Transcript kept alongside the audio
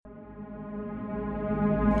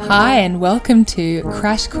Hi, and welcome to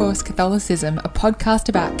Crash Course Catholicism, a podcast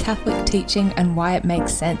about Catholic teaching and why it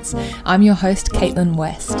makes sense. I'm your host, Caitlin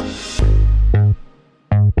West.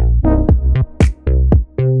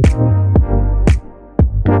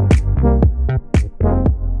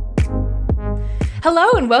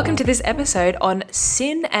 Hello, and welcome to this episode on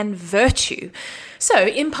sin and virtue. So,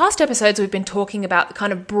 in past episodes, we've been talking about the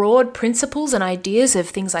kind of broad principles and ideas of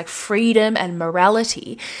things like freedom and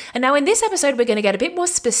morality. And now in this episode, we're going to get a bit more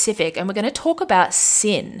specific and we're going to talk about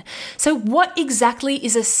sin. So what exactly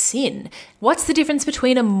is a sin? What's the difference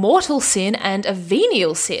between a mortal sin and a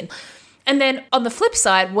venial sin? And then on the flip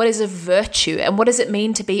side, what is a virtue and what does it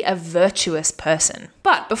mean to be a virtuous person?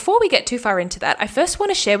 But before we get too far into that, I first want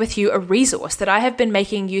to share with you a resource that I have been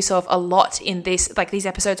making use of a lot in these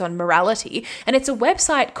episodes on morality, and it's a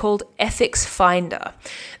website called Ethics Finder.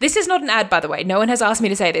 This is not an ad, by the way. No one has asked me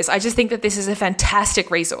to say this. I just think that this is a fantastic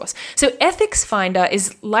resource. So Ethics Finder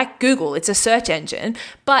is like Google. It's a search engine,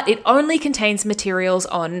 but it only contains materials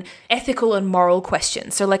on ethical and moral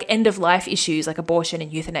questions. So like end-of-life issues like abortion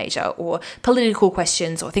and euthanasia, or political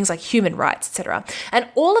questions, or things like human rights, etc. And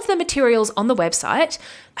all of the materials on the website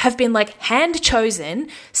have been hand chosen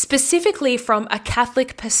specifically from a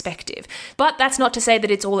Catholic perspective. But that's not to say that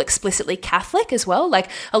it's all explicitly Catholic as well.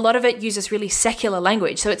 A lot of it uses really secular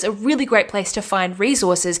language. So it's a really great place to find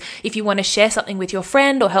resources if you want to share something with your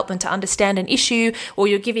friend or help them to understand an issue, or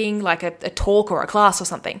you're giving a talk or a class or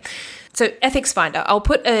something. So Ethics Finder, I'll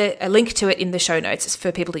put a link to it in the show notes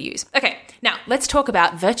for people to use. Okay, now let's talk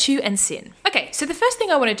about virtue and sin. Okay, so the first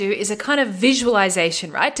thing I want to do is a kind of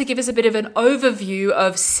visualization, right? To give us a bit of an overview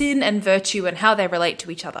of sin and virtue and how they relate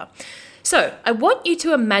to each other. So I want you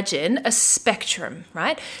to imagine a spectrum,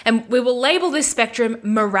 right? And we will label this spectrum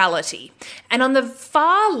morality. And on the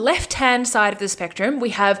far left-hand side of the spectrum,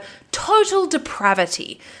 we have total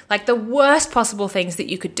depravity, like the worst possible things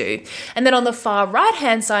that you could do. And then on the far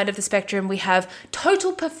right-hand side of the spectrum, we have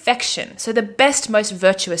total perfection, so the best, most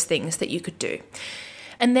virtuous things that you could do.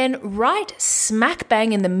 And then right smack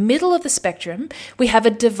bang in the middle of the spectrum, we have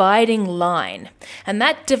a dividing line. And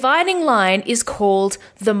that dividing line is called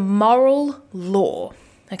the moral law.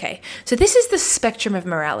 Okay, so this is the spectrum of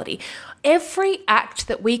morality. Every act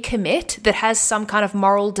that we commit that has some kind of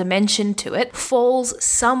moral dimension to it falls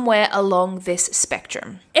somewhere along this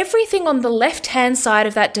spectrum. Everything on the left-hand side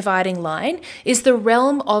of that dividing line is the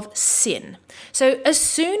realm of sin. So as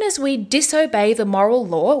soon as we disobey the moral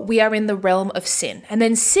law, we are in the realm of sin. And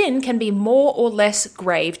then sin can be more or less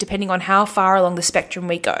grave depending on how far along the spectrum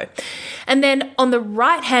we go. And then on the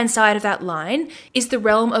right-hand side of that line is the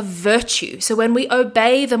realm of virtue. So when we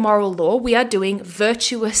obey the moral law, we are doing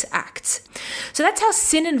virtuous acts. So that's how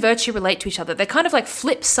sin and virtue relate to each other. They're kind of like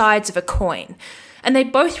flip sides of a coin. And they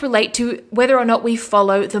both relate to whether or not we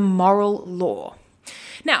follow the moral law.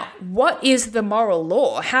 Now, what is the moral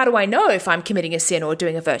law? How do I know if I'm committing a sin or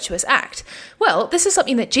doing a virtuous act? Well, this is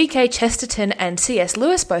something that G.K. Chesterton and C.S.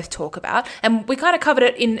 Lewis both talk about, and we kind of covered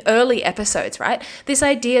it in early episodes, right? This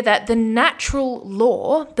idea that the natural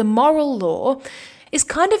law, the moral law, is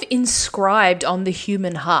kind of inscribed on the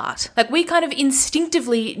human heart. We kind of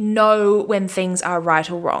instinctively know when things are right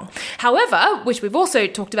or wrong. However, which we've also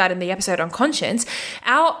talked about in the episode on conscience,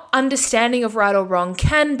 our understanding of right or wrong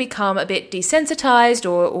can become a bit desensitized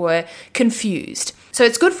or confused. So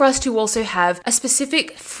it's good for us to also have a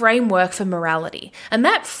specific framework for morality. And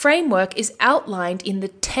that framework is outlined in the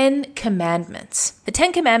 10 Commandments. The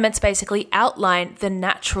 10 Commandments basically outline the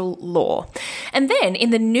natural law. And then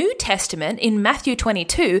in the New Testament, in Matthew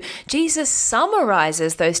 22, Jesus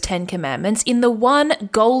summarizes those 10 Commandments in the one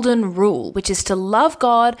golden rule, which is to love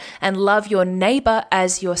God and love your neighbor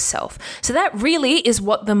as yourself. So that really is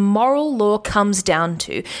what the moral law comes down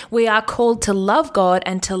to. We are called to love God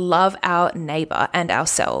and to love our neighbor and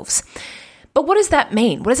ourselves. But what does that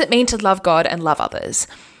mean? What does it mean to love God and love others?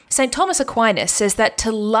 St. Thomas Aquinas says that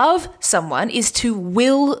to love someone is to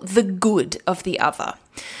will the good of the other.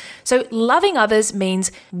 So loving others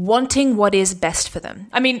means wanting what is best for them.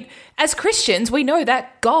 I mean, as Christians, we know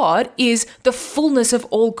that God is the fullness of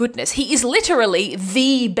all goodness. He is literally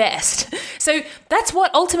the best. So that's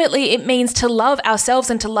what ultimately it means to love ourselves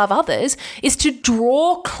and to love others, is to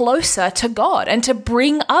draw closer to God and to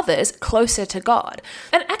bring others closer to God.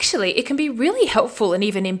 And actually, it can be really helpful and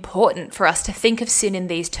even important for us to think of sin in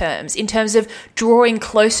these terms, in terms of drawing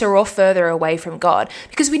closer or further away from God,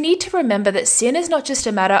 because we need to remember that sin is not just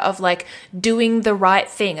a matter of like doing the right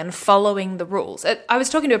thing and following the rules. I was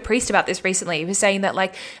talking to a priest about this recently. He was saying that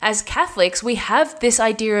like as Catholics, we have this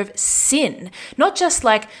idea of sin, not just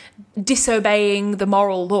like disobeying the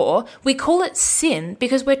moral law. We call it sin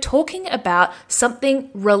because we're talking about something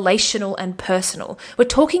relational and personal. We're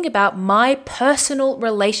talking about my personal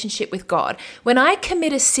relationship with God. When I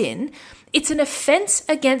commit a sin, it's an offense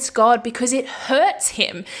against God because it hurts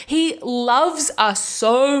him. He loves us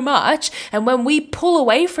so much. And when we pull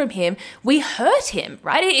away from him, we hurt him,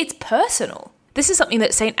 right? It's personal. This is something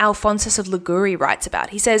that St. Alphonsus of Liguori writes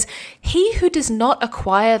about. He says, "He who does not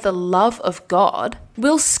acquire the love of God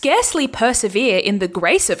will scarcely persevere in the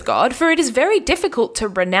grace of God, for it is very difficult to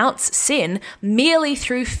renounce sin merely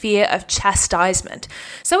through fear of chastisement."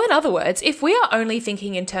 So in other words, if we are only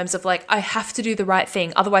thinking in terms of like, I have to do the right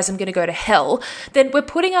thing, otherwise I'm going to go to hell, then we're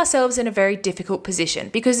putting ourselves in a very difficult position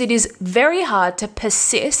because it is very hard to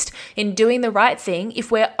persist in doing the right thing if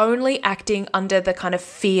we're only acting under the kind of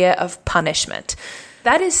fear of punishment.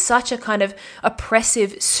 That is such a kind of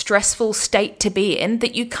oppressive, stressful state to be in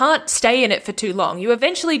that you can't stay in it for too long. You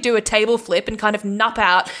eventually do a table flip and kind of nup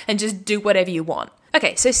out and just do whatever you want.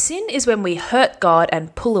 Okay, so sin is when we hurt God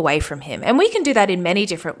and pull away from him. And we can do that in many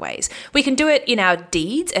different ways. We can do it in our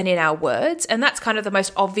deeds and in our words, and that's kind of the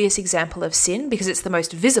most obvious example of sin because it's the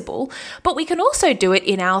most visible. But we can also do it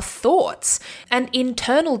in our thoughts and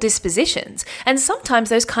internal dispositions. And sometimes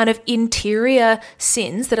those kind of interior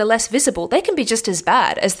sins that are less visible, they can be just as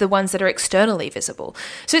bad as the ones that are externally visible.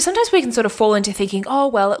 So sometimes we can sort of fall into thinking, oh,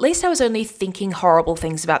 well, at least I was only thinking horrible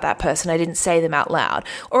things about that person. I didn't say them out loud.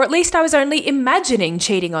 Or at least I was only imagining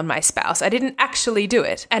cheating on my spouse. I didn't actually do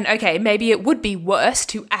it. And okay, maybe it would be worse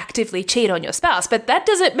to actively cheat on your spouse, but that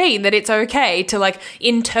doesn't mean that it's okay to like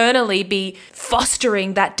internally be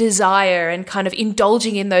fostering that desire and kind of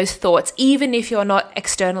indulging in those thoughts, even if you're not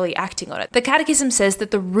externally acting on it. The Catechism says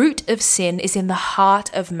that the root of sin is in the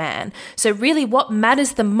heart of man. So really what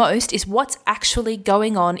matters the most is what's actually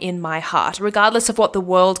going on in my heart, regardless of what the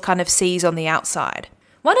world kind of sees on the outside.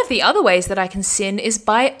 One of the other ways that I can sin is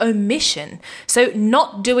by omission, so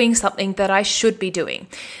not doing something that I should be doing.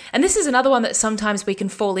 And this is another one that sometimes we can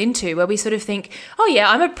fall into where we sort of think, oh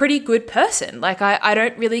yeah, I'm a pretty good person. Like I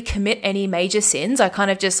don't really commit any major sins. I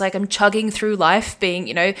kind of just like I'm chugging through life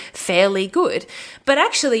being, fairly good. But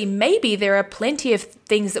actually, maybe there are plenty of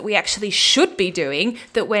things that we actually should be doing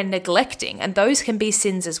that we're neglecting, and those can be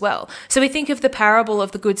sins as well. So we think of the parable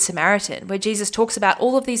of the Good Samaritan, where Jesus talks about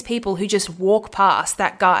all of these people who just walk past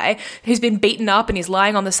that guy who's been beaten up and is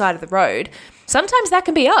lying on the side of the road. Sometimes that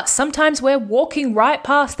can be us. Sometimes we're walking right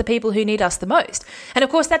past the people who need us the most. And of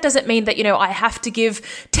course, that doesn't mean that, I have to give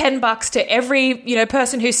 $10 to every,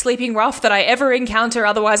 person who's sleeping rough that I ever encounter,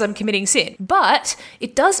 otherwise I'm committing sin. But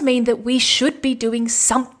it does mean that we should be doing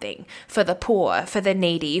something for the poor, for the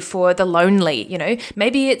needy, for the lonely,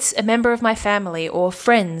 Maybe it's a member of my family or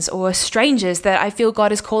friends or strangers that I feel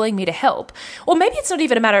God is calling me to help. Or maybe it's not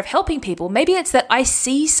even a matter of helping people. Maybe it's that I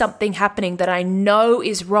see something happening that I know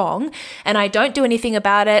is wrong and I don't do anything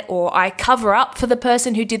about it, or I cover up for the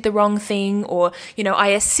person who did the wrong thing, or, I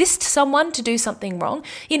assist someone to do something wrong.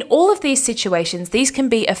 In all of these situations, these can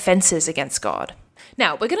be offenses against God.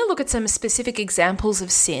 Now, we're going to look at some specific examples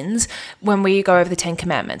of sins when we go over the 10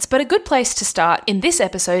 Commandments, but a good place to start in this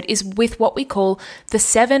episode is with what we call the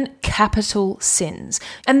 7 capital sins.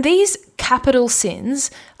 And these capital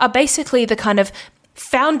sins are basically the kind of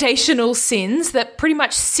foundational sins that pretty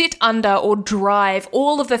much sit under or drive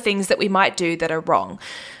all of the things that we might do that are wrong.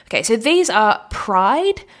 Okay, so these are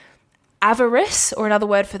pride, avarice, or another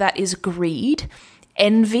word for that is greed,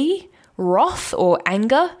 envy, wrath or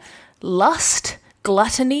anger, lust,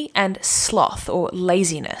 gluttony, and sloth or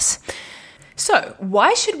laziness. So,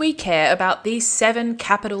 why should we care about these 7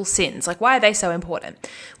 capital sins? Like, why are they so important?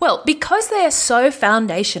 Well, because they are so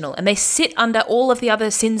foundational and they sit under all of the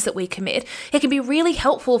other sins that we commit, it can be really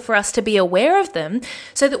helpful for us to be aware of them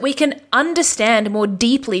so that we can understand more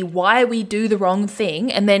deeply why we do the wrong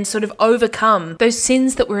thing and then sort of overcome those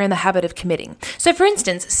sins that we're in the habit of committing. So, for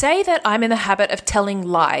instance, say that I'm in the habit of telling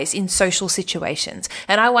lies in social situations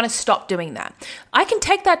and I want to stop doing that. I can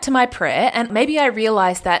take that to my prayer and maybe I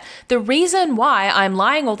realize that the reason why I'm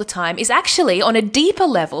lying all the time is actually on a deeper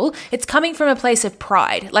level, it's coming from a place of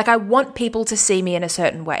pride. Like I want people to see me in a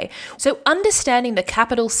certain way. So understanding the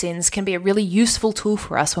capital sins can be a really useful tool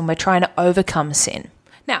for us when we're trying to overcome sin.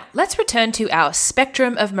 Now, let's return to our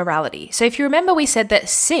spectrum of morality. So if you remember, we said that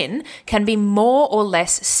sin can be more or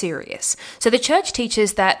less serious. So the church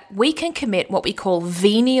teaches that we can commit what we call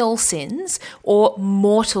venial sins or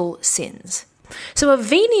mortal sins. So a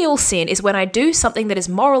venial sin is when I do something that is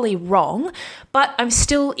morally wrong, but I'm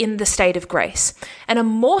still in the state of grace. And a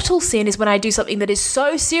mortal sin is when I do something that is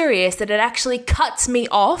so serious that it actually cuts me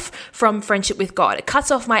off from friendship with God. It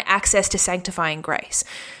cuts off my access to sanctifying grace.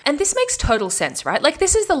 And this makes total sense, right? Like,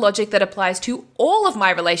 this is the logic that applies to all of my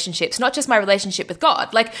relationships, not just my relationship with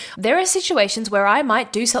God. Like, there are situations where I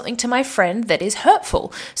might do something to my friend that is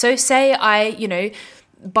hurtful. So say I,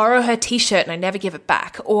 borrow her t-shirt and I never give it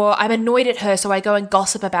back, or I'm annoyed at her so I go and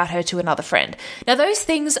gossip about her to another friend. Now, those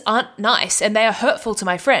things aren't nice and they are hurtful to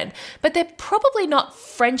my friend, but they're probably not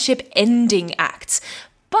friendship-ending acts.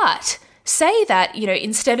 But say that,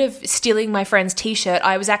 instead of stealing my friend's t-shirt,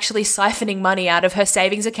 I was actually siphoning money out of her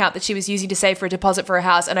savings account that she was using to save for a deposit for a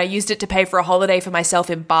house, and I used it to pay for a holiday for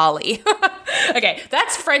myself in Bali. Okay,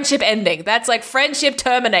 that's friendship ending. That's like friendship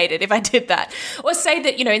terminated if I did that. Or say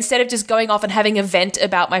that, instead of just going off and having a vent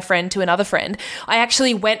about my friend to another friend, I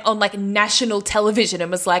actually went on like national television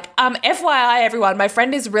and was like, FYI everyone, my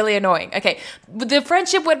friend is really annoying. Okay, the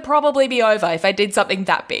friendship would probably be over if I did something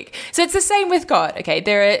that big. So it's the same with God. Okay,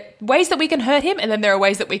 there are ways that we can hurt him, and then there are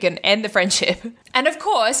ways that we can end the friendship. And of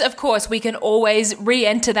course, we can always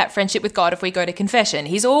re-enter that friendship with God if we go to confession.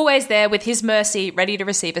 He's always there with his mercy, ready to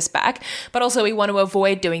receive us back. But also we want to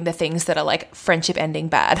avoid doing the things that are like friendship ending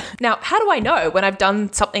bad. Now, how do I know when I've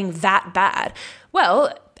done something that bad?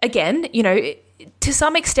 Well, again, to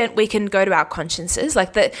some extent, we can go to our consciences,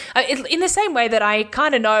 like that. In the same way that I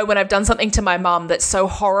kind of know when I've done something to my mum that's so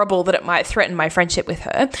horrible that it might threaten my friendship with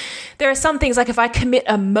her. There are some things, like if I commit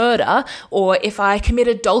a murder or if I commit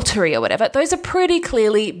adultery or whatever, those are pretty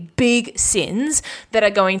clearly big sins that are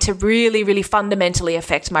going to really, really fundamentally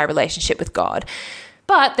affect my relationship with God.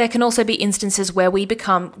 But there can also be instances where we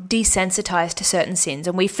become desensitized to certain sins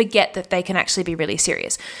and we forget that they can actually be really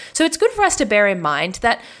serious. So it's good for us to bear in mind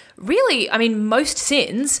that really, most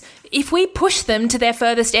sins, if we push them to their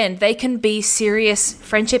furthest end, they can be serious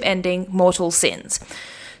friendship-ending mortal sins.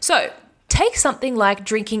 So take something like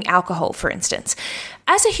drinking alcohol, for instance.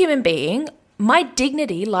 As a human being, my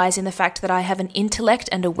dignity lies in the fact that I have an intellect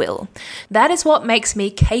and a will. That is what makes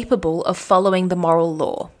me capable of following the moral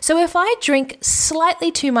law. So if I drink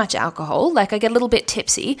slightly too much alcohol, like I get a little bit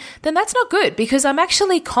tipsy, then that's not good because I'm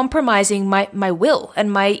actually compromising my will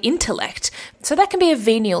and my intellect. So that can be a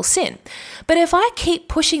venial sin. But if I keep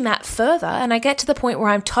pushing that further and I get to the point where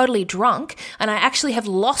I'm totally drunk and I actually have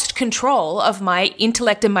lost control of my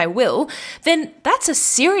intellect and my will, then that's a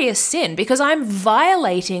serious sin because I'm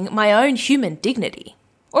violating my own human dignity.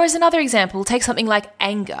 Or as another example, take something like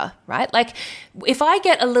anger, right? Like if I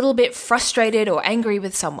get a little bit frustrated or angry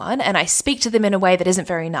with someone and I speak to them in a way that isn't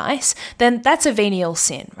very nice, then that's a venial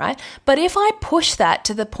sin, right? But if I push that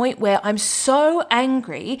to the point where I'm so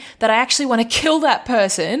angry that I actually want to kill that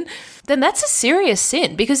person, then that's a serious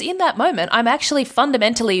sin because in that moment, I'm actually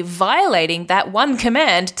fundamentally violating that one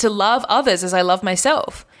command to love others as I love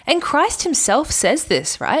myself. And Christ himself says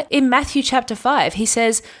this, right? In Matthew chapter 5, he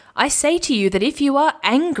says, I say to you that if you are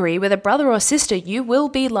angry with a brother or sister, you will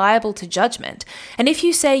be liable to judgment. And if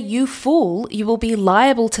you say, you fool, you will be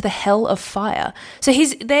liable to the hell of fire. So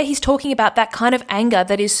he's talking about that kind of anger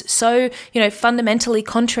that is so, fundamentally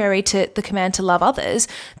contrary to the command to love others,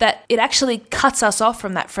 that it actually cuts us off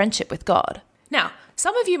from that friendship with God. Now,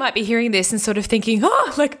 some of you might be hearing this and sort of thinking,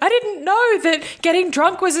 I didn't know that getting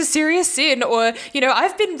drunk was a serious sin, or,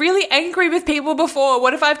 I've been really angry with people before.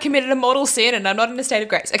 What if I've committed a mortal sin and I'm not in a state of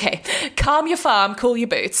grace? Okay, calm your farm, cool your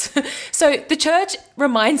boots. So the church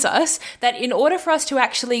reminds us that in order for us to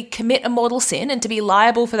actually commit a mortal sin and to be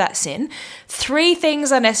liable for that sin, 3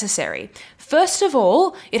 things are necessary. First of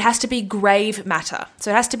all, it has to be grave matter. So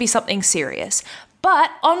it has to be something serious.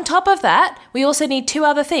 But on top of that, we also need 2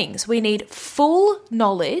 other things. We need full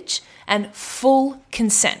knowledge and full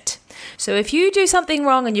consent. So if you do something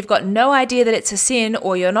wrong and you've got no idea that it's a sin,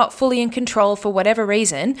 or you're not fully in control for whatever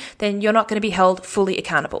reason, then you're not going to be held fully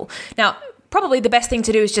accountable. Now, probably the best thing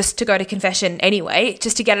to do is just to go to confession anyway,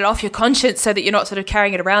 just to get it off your conscience so that you're not sort of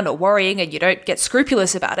carrying it around or worrying and you don't get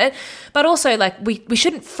scrupulous about it. But also, we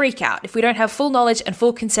shouldn't freak out. If we don't have full knowledge and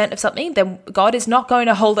full consent of something, then God is not going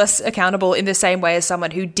to hold us accountable in the same way as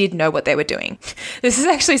someone who did know what they were doing. This is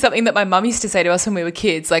actually something that my mum used to say to us when we were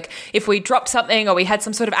kids. Like if we dropped something or we had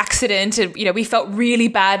some sort of accident and, we felt really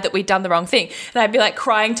bad that we'd done the wrong thing. And I'd be like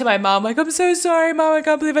crying to my mum, like, I'm so sorry, Mum, I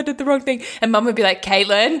can't believe I did the wrong thing. And Mum would be like,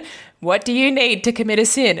 Caitlin, what do you need to commit a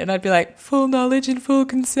sin? And I'd be like, full knowledge and full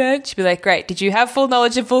consent. She'd be like, great. Did you have full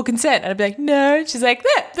knowledge and full consent? And I'd be like, no. And she's like,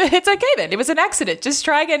 it's okay then. It was an accident. Just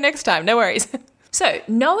try again next time. No worries. So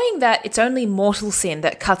knowing that it's only mortal sin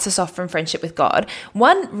that cuts us off from friendship with God,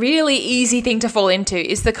 one really easy thing to fall into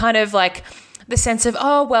is the kind of the sense of,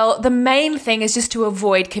 oh, well, the main thing is just to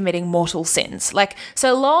avoid committing mortal sins. Like,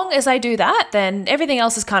 so long as I do that, then everything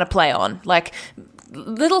else is kind of play on. Like,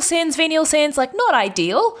 little sins, venial sins, like not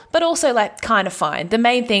ideal, but also like kind of fine. The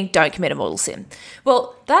main thing, don't commit a mortal sin.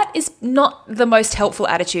 Well, that is not the most helpful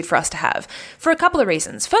attitude for us to have for a couple of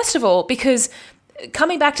reasons. First of all, because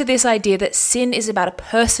coming back to this idea that sin is about a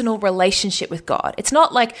personal relationship with God. It's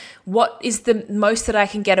not like what is the most that I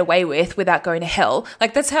can get away with without going to hell.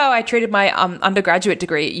 Like that's how I treated my undergraduate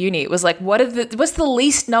degree at uni. It was like, what's the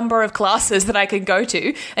least number of classes that I can go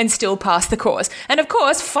to and still pass the course? And of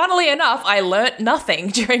course, funnily enough, I learnt nothing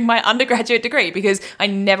during my undergraduate degree because I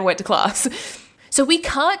never went to class. So we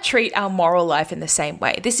can't treat our moral life in the same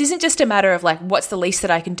way. This isn't just a matter of like, what's the least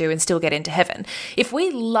that I can do and still get into heaven? If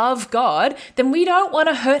we love God, then we don't want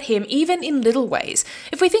to hurt him even in little ways.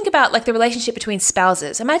 If we think about like the relationship between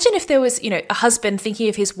spouses, imagine if there was, a husband thinking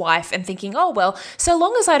of his wife and thinking, oh, well, so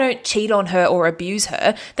long as I don't cheat on her or abuse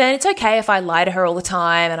her, then it's okay if I lie to her all the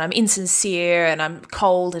time and I'm insincere and I'm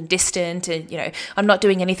cold and distant and, I'm not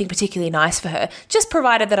doing anything particularly nice for her, just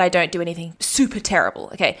provided that I don't do anything super terrible.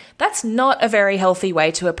 Okay, that's not a very healthy way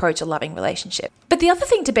to approach a loving relationship. But the other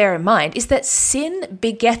thing to bear in mind is that sin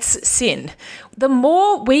begets sin. The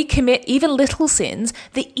more we commit even little sins,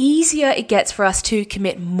 the easier it gets for us to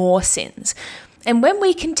commit more sins. And when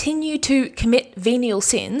we continue to commit venial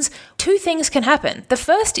sins, two things can happen. The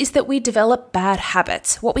first is that we develop bad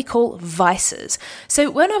habits, what we call vices. So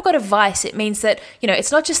when I've got a vice, it means that,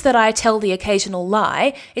 it's not just that I tell the occasional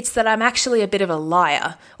lie, it's that I'm actually a bit of a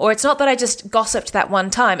liar. Or it's not that I just gossiped that one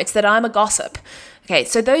time, it's that I'm a gossip. Okay,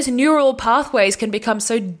 so those neural pathways can become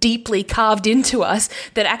so deeply carved into us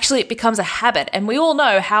that actually it becomes a habit. And we all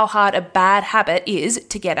know how hard a bad habit is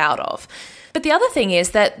to get out of. But the other thing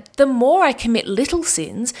is that the more I commit little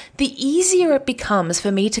sins, the easier it becomes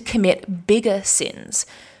for me to commit bigger sins.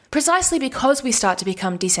 Precisely because we start to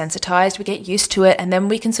become desensitized, we get used to it, and then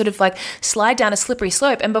we can sort of like slide down a slippery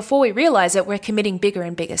slope. And before we realize it, we're committing bigger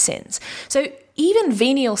and bigger sins. So even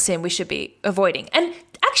venial sin we should be avoiding. And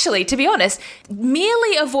actually, to be honest,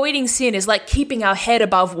 merely avoiding sin is like keeping our head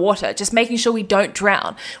above water, just making sure we don't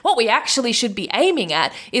drown. What we actually should be aiming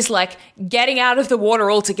at is like getting out of the water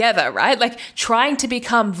altogether, right? Like trying to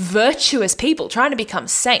become virtuous people, trying to become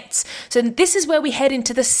saints. So this is where we head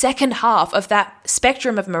into the second half of that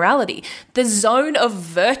spectrum of morality, the zone of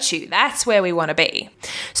virtue. That's where we want to be.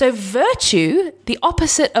 So virtue, the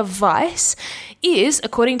opposite of vice, is,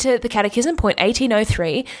 according to the Catechism, point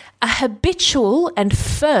 1803, a habitual and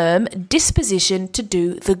firm disposition to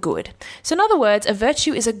do the good. So in other words, a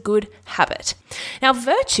virtue is a good habit. Now,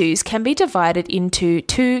 virtues can be divided into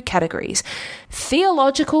two categories: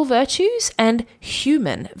 theological virtues and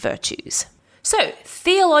human virtues. So,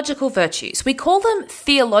 theological virtues. We call them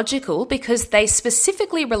theological because they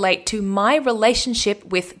specifically relate to my relationship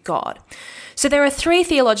with God. So there are three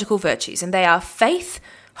theological virtues, and they are faith,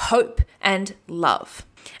 hope, and love.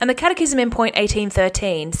 And the Catechism in point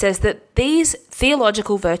 1813 says that these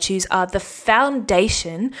theological virtues are the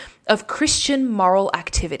foundation of Christian moral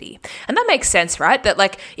activity. And that makes sense, right? That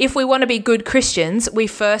like if we want to be good Christians, we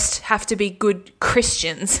first have to be good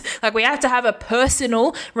Christians. Like we have to have a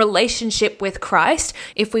personal relationship with Christ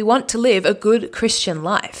if we want to live a good Christian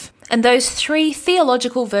life. And those three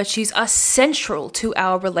theological virtues are central to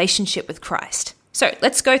our relationship with Christ. So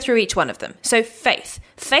let's go through each one of them. So faith.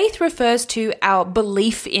 Faith refers to our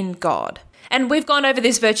belief in God. And we've gone over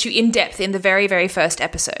this virtue in depth in the very, very first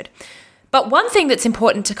episode. But one thing that's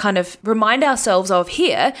important to kind of remind ourselves of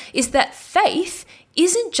here is that faith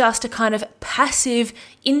isn't just a kind of passive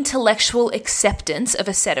intellectual acceptance of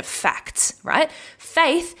a set of facts, right?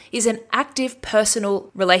 Faith is an active personal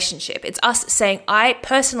relationship. It's us saying, I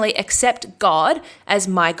personally accept God as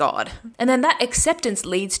my God. And then that acceptance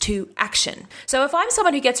leads to action. So if I'm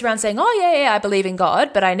someone who gets around saying, oh yeah, I believe in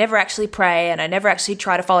God, but I never actually pray and I never actually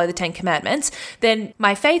try to follow the 10 Commandments, then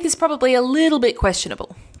my faith is probably a little bit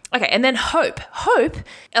questionable. Okay, and then hope. Hope,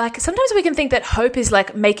 like sometimes we can think that hope is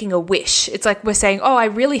like making a wish. It's like we're saying, oh, I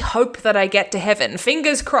really hope that I get to heaven.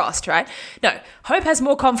 Fingers crossed, right? No, hope has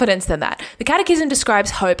more confidence than that. The Catechism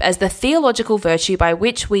describes hope as the theological virtue by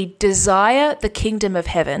which we desire the kingdom of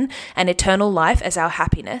heaven and eternal life as our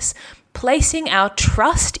happiness, placing our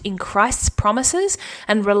trust in Christ's promises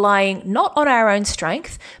and relying not on our own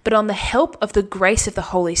strength, but on the help of the grace of the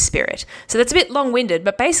Holy Spirit. So that's a bit long-winded,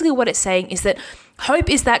 but basically what it's saying is that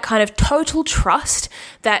hope is that kind of total trust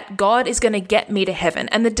that God is going to get me to heaven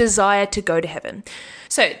and the desire to go to heaven.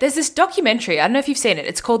 So there's this documentary, I don't know if you've seen it,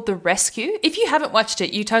 it's called The Rescue. If you haven't watched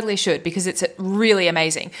it, you totally should because it's really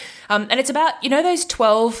amazing. And it's about, those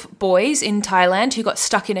 12 boys in Thailand who got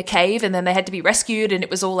stuck in a cave and then they had to be rescued and it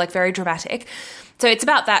was all like very dramatic. So it's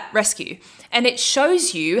about that rescue. And it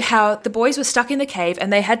shows you how the boys were stuck in the cave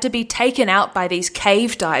and they had to be taken out by these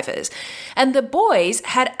cave divers. And the boys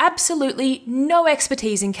had absolutely no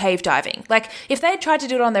expertise in cave diving. Like, if they had tried to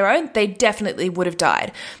do it on their own, they definitely would have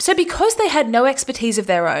died. So because they had no expertise of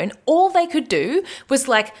their own, all they could do was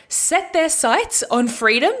like set their sights on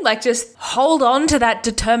freedom, like just hold on to that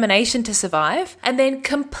determination to survive, and then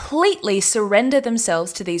completely surrender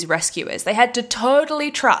themselves to these rescuers. They had to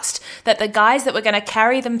totally trust that the guys that were going to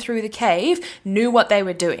carry them through the cave knew what they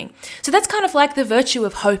were doing. So that's kind of like the virtue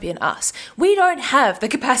of hope in us. We don't have the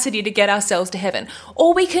capacity to get ourselves to heaven.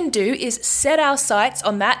 All we can do is set our sights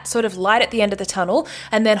on that sort of light at the end of the tunnel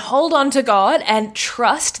and then hold on to God and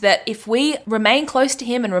trust that if we remain close to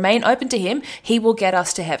Him and remain open to Him, He will get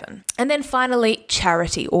us to heaven. And then finally,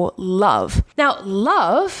 charity or love. Now,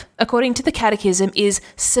 love, according to the Catechism, is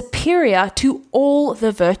superior to all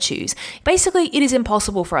the virtues. Basically, it is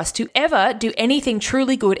impossible for us to ever do anything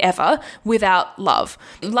truly good ever without love.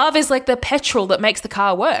 Love is like the petrol that makes the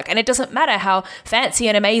car work, and it doesn't matter how fancy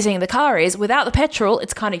and amazing the car is. Without the petrol,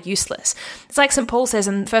 it's kind of useless. It's like St. Paul says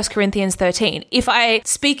in 1 Corinthians 13, if I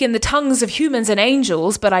speak in the tongues of humans and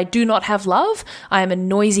angels, but I do not have love, I am a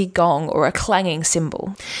noisy gong or a clanging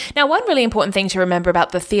cymbal. Now, one really important thing to remember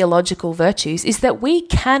about the theological virtues is that we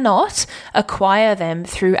cannot acquire them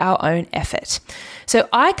through our own effort. So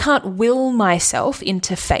I can't will myself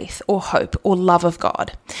into faith or hope or love of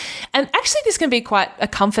God. And actually, this can be quite a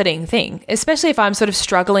comforting thing, especially if I'm sort of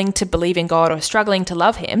struggling to believe in God or struggling to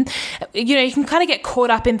love Him. You know, you can kind of get caught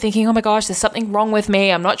up in thinking, oh my gosh, there's something wrong with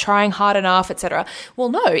me. I'm not trying hard enough, etc. Well,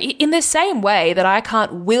 no, in the same way that I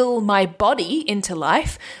can't will my body into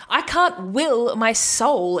life, I can't will my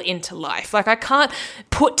soul into life. Like, I can't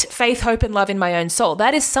put faith, hope, and love in my own soul.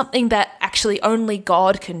 That is something that actually only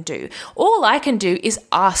God can do. All I can do is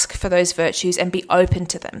ask for those virtues and be open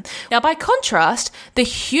to them. Now, by contrast, the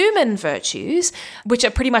human virtues, which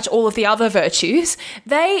are pretty much all of the other virtues,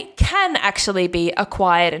 they can actually be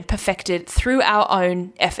acquired and perfected through our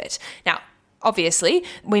own effort. Now, obviously,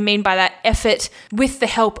 we mean by that effort with the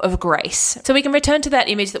help of grace. So we can return to that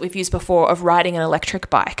image that we've used before of riding an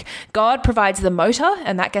electric bike. God provides the motor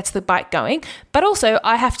and that gets the bike going, but also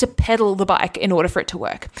I have to pedal the bike in order for it to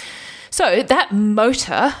work. So that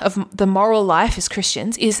motor of the moral life as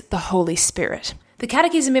Christians is the Holy Spirit. The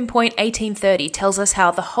Catechism in point 1830 tells us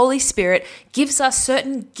how the Holy Spirit gives us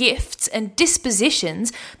certain gifts and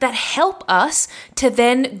dispositions that help us to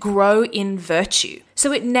then grow in virtue.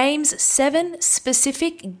 So it names 7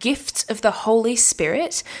 specific gifts of the Holy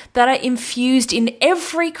Spirit that are infused in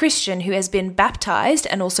every Christian who has been baptized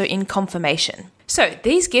and also in confirmation. So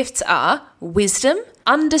these gifts are wisdom,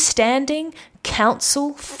 understanding,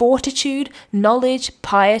 counsel, fortitude, knowledge,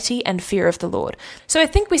 piety, and fear of the Lord. So I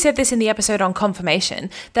think we said this in the episode on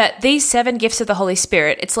confirmation, that these 7 gifts of the Holy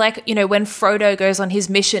Spirit, it's like, you know, when Frodo goes on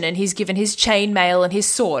his mission and he's given his chainmail and his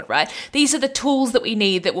sword, right? These are the tools that we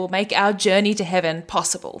need that will make our journey to heaven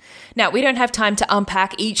possible. Now, we don't have time to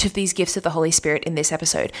unpack each of these gifts of the Holy Spirit in this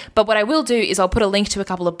episode, but what I will do is I'll put a link to a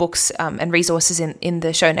couple of books and resources in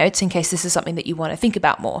the show notes in case this is something that you want to think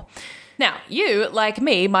about more. Now, you, like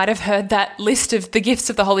me, might have heard that list of the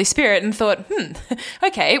gifts of the Holy Spirit and thought,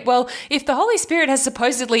 okay, well, if the Holy Spirit has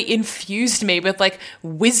supposedly infused me with like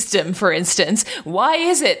wisdom, for instance, why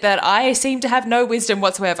is it that I seem to have no wisdom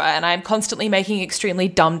whatsoever and I'm constantly making extremely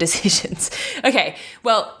dumb decisions? Okay,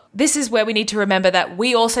 well, this is where we need to remember that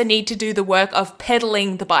we also need to do the work of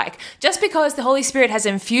pedaling the bike. Just because the Holy Spirit has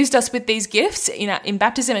infused us with these gifts in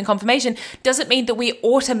baptism and confirmation doesn't mean that we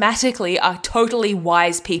automatically are totally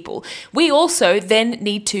wise people. We also then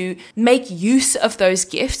need to make use of those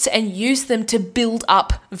gifts and use them to build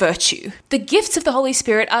up virtue. The gifts of the Holy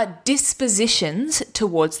Spirit are dispositions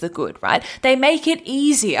towards the good, right? They make it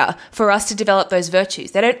easier for us to develop those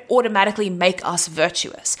virtues. They don't automatically make us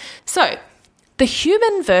virtuous. So, the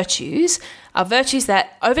human virtues are virtues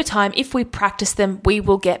that over time, if we practice them, we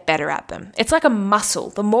will get better at them. It's like a muscle.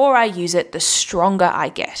 The more I use it, the stronger I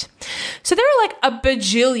get. So there are like a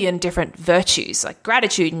bajillion different virtues, like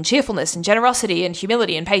gratitude and cheerfulness and generosity and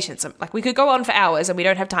humility and patience. Like we could go on for hours and we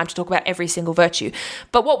don't have time to talk about every single virtue.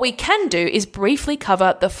 But what we can do is briefly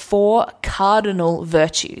cover the 4 cardinal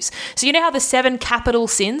virtues. So you know how the 7 capital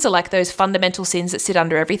sins are like those fundamental sins that sit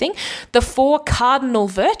under everything? The 4 cardinal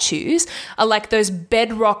virtues are like those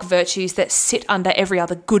bedrock virtues that sit under every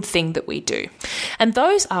other good thing that we do. And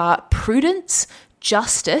those are prudence,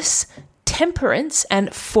 justice, temperance,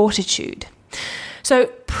 and fortitude. So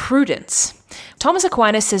prudence. Thomas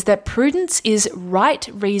Aquinas says that prudence is right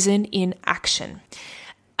reason in action.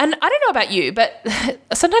 And I don't know about you, but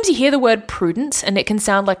sometimes you hear the word prudence and it can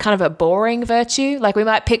sound like kind of a boring virtue. Like we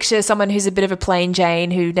might picture someone who's a bit of a plain Jane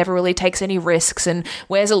who never really takes any risks and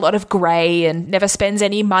wears a lot of grey and never spends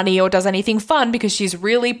any money or does anything fun because she's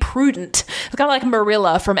really prudent. It's kind of like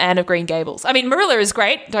Marilla from Anne of Green Gables. I mean, Marilla is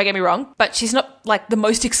great, don't get me wrong, but she's not like the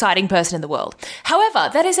most exciting person in the world. However,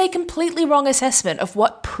 that is a completely wrong assessment of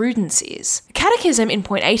what prudence is. The Catechism in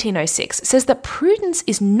point 1806 says that prudence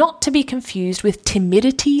is not to be confused with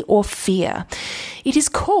timidity or fear. It is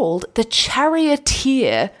called the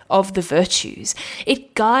charioteer of the virtues.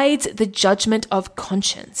 It guides the judgment of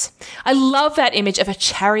conscience. I love that image of a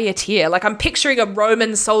charioteer. Like I'm picturing a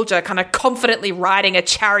Roman soldier kind of confidently riding a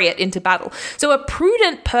chariot into battle. So a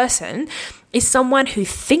prudent person is someone who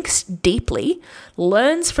thinks deeply,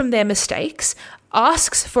 learns from their mistakes,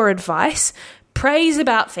 asks for advice, prays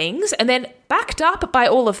about things, and then backed up by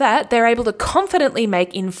all of that, they're able to confidently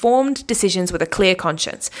make informed decisions with a clear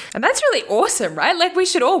conscience. And that's really awesome, right? Like we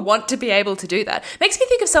should all want to be able to do that. Makes me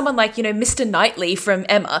think of someone like, Mr. Knightley from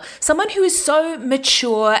Emma, someone who is so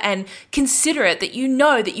mature and considerate that you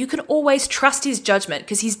know that you can always trust his judgment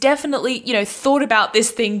because he's definitely, thought about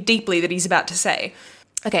this thing deeply that he's about to say.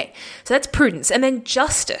 Okay, so that's prudence. And then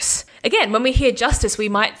justice. Again, when we hear justice, we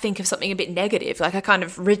might think of something a bit negative, like a kind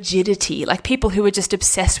of rigidity, like people who are just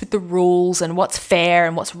obsessed with the rules and what's fair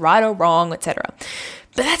and what's right or wrong, etc.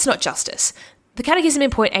 But that's not justice. The Catechism in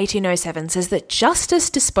point 1807 says that justice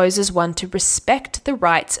disposes one to respect the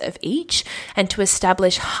rights of each and to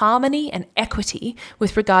establish harmony and equity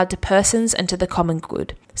with regard to persons and to the common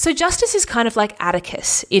good. So justice is kind of like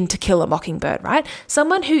Atticus in To Kill a Mockingbird, right?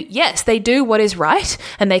 Someone who, yes, they do what is right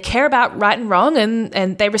and they care about right and wrong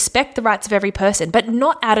and they respect the rights of every person, but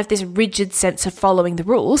not out of this rigid sense of following the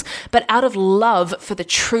rules, but out of love for the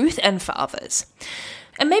truth and for others.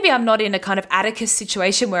 And maybe I'm not in a kind of Atticus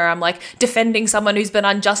situation where I'm like defending someone who's been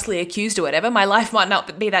unjustly accused or whatever. My life might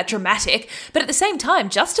not be that dramatic. But at the same time,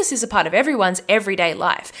 justice is a part of everyone's everyday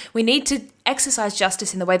life. We need to exercise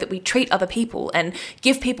justice in the way that we treat other people and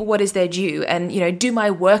give people what is their due and, do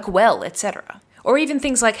my work well, etc. Or even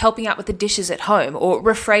things like helping out with the dishes at home or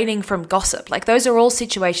refraining from gossip. Like those are all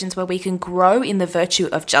situations where we can grow in the virtue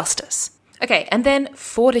of justice. Okay, and then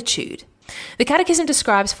fortitude. The Catechism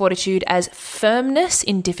describes fortitude as firmness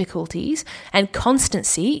in difficulties and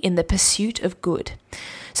constancy in the pursuit of good.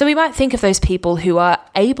 So we might think of those people who are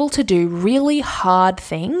able to do really hard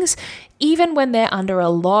things even when they're under a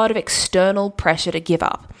lot of external pressure to give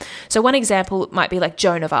up. So one example might be like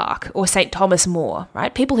Joan of Arc or St. Thomas More,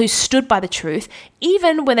 right? People who stood by the truth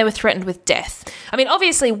even when they were threatened with death. I mean,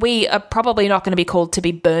 obviously we are probably not going to be called to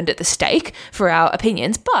be burned at the stake for our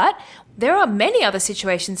opinions, but there are many other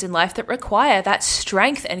situations in life that require that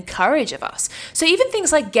strength and courage of us. So even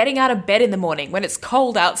things like getting out of bed in the morning when it's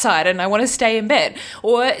cold outside and I want to stay in bed,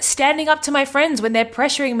 or standing up to my friends when they're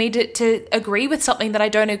pressuring me to agree with something that I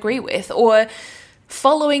don't agree with, or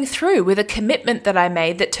following through with a commitment that I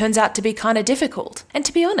made that turns out to be kind of difficult. And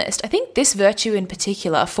to be honest, I think this virtue in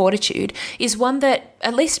particular, fortitude, is one that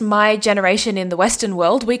at least my generation in the Western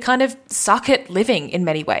world, we kind of suck at living in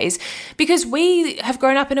many ways because we have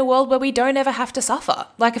grown up in a world where we don't ever have to suffer.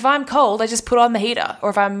 Like if I'm cold, I just put on the heater, or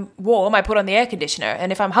if I'm warm, I put on the air conditioner.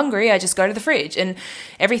 And if I'm hungry, I just go to the fridge and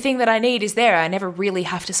everything that I need is there. I never really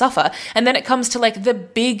have to suffer. And then it comes to like the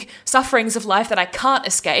big sufferings of life that I can't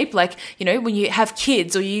escape. Like, when you have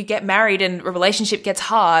kids or you get married and a relationship gets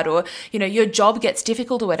hard or, your job gets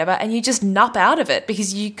difficult or whatever, and you just nup out of it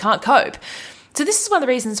because you can't cope. So this is one of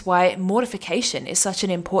the reasons why mortification is such an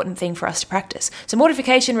important thing for us to practice. So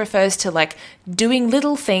mortification refers to like doing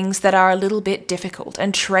little things that are a little bit difficult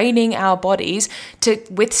and training our bodies to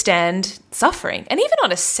withstand suffering. And even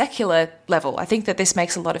on a secular level, I think that this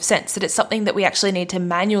makes a lot of sense, that it's something that we actually need to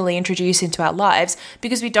manually introduce into our lives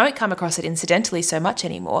because we don't come across it incidentally so much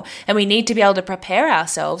anymore. And we need to be able to prepare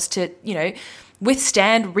ourselves to,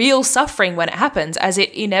 withstand real suffering when it happens, as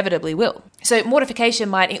it inevitably will. So mortification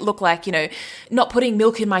might look like, not putting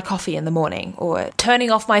milk in my coffee in the morning or turning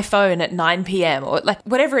off my phone at 9 p.m. or like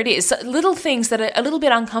whatever it is. So little things that are a little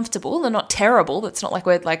bit uncomfortable and not terrible. It's not like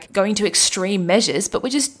we're like going to extreme measures, but we're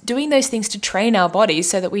just doing those things to train our bodies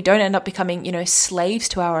so that we don't end up becoming, slaves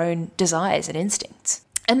to our own desires and instincts.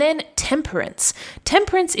 And then temperance.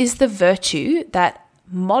 Temperance is the virtue that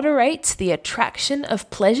moderates the attraction of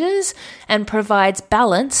pleasures and provides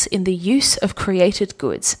balance in the use of created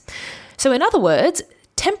goods. So in other words,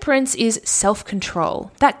 temperance is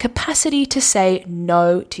self-control, that capacity to say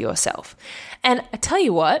no to yourself. And I tell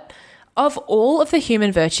you what, Of all of the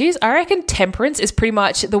human virtues, I reckon temperance is pretty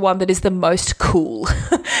much the one that is the most cool.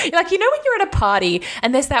 Like, you know, when you're at a party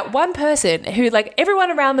and there's that one person who, like,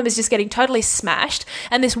 everyone around them is just getting totally smashed,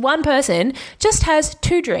 and this one person just has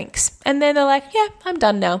 2 drinks, and then they're like, yeah, I'm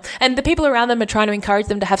done now. And the people around them are trying to encourage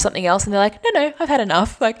them to have something else, and they're like, no, I've had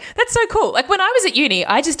enough. Like, that's so cool. Like, when I was at uni,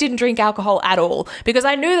 I just didn't drink alcohol at all because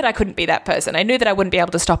I knew that I couldn't be that person. I knew that I wouldn't be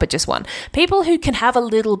able to stop at just one. People who can have a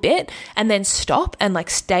little bit and then stop and, like,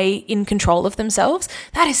 stay in control of themselves,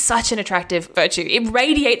 that is such an attractive virtue. It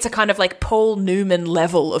radiates a kind of like Paul Newman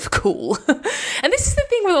level of cool. And this is the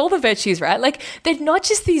thing with all the virtues, right? Like, they're not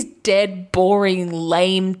just these dead, boring,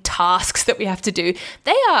 lame tasks that we have to do.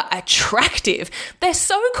 They are attractive. They're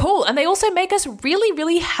so cool. And they also make us really,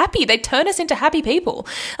 really happy. They turn us into happy people.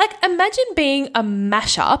 Like, imagine being a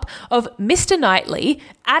mashup of Mr. Knightley,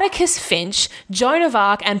 Atticus Finch, Joan of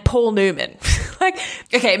Arc, and Paul Newman. Like,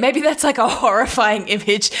 okay, maybe that's like a horrifying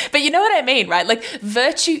image, but you know what I mean, right? Like,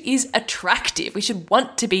 virtue is attractive. We should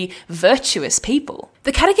want to be virtuous people.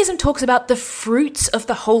 The Catechism talks about the fruits of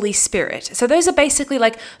the Holy Spirit. So those are basically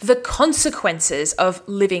like the consequences of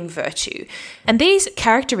living virtue. And these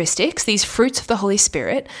characteristics, these fruits of the Holy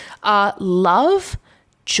Spirit, are love,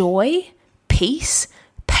 joy, peace,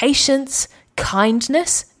 patience,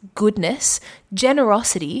 kindness, goodness,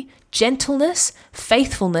 generosity, gentleness,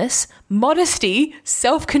 faithfulness, modesty,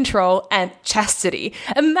 self-control, and chastity.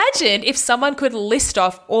 Imagine if someone could list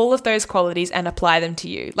off all of those qualities and apply them to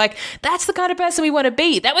you. Like, that's the kind of person we want to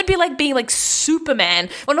be. That would be like being like Superman.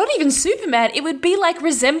 Or not even Superman. It would be like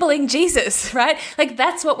resembling Jesus, right? Like,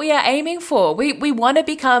 that's what we are aiming for. We want to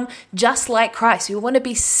become just like Christ. We want to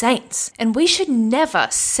be saints. And we should never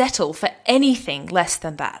settle for anything less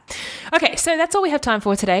than that. Okay, so that's all we have time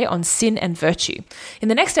for today on sin and virtue. In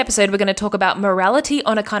the next episode, we're going to talk about morality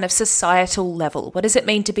on a kind of societal level. What does it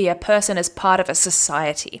mean to be a person as part of a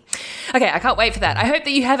society? Okay, I can't wait for that. I hope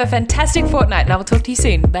that you have a fantastic fortnight, and I will talk to you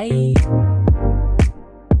soon. Bye.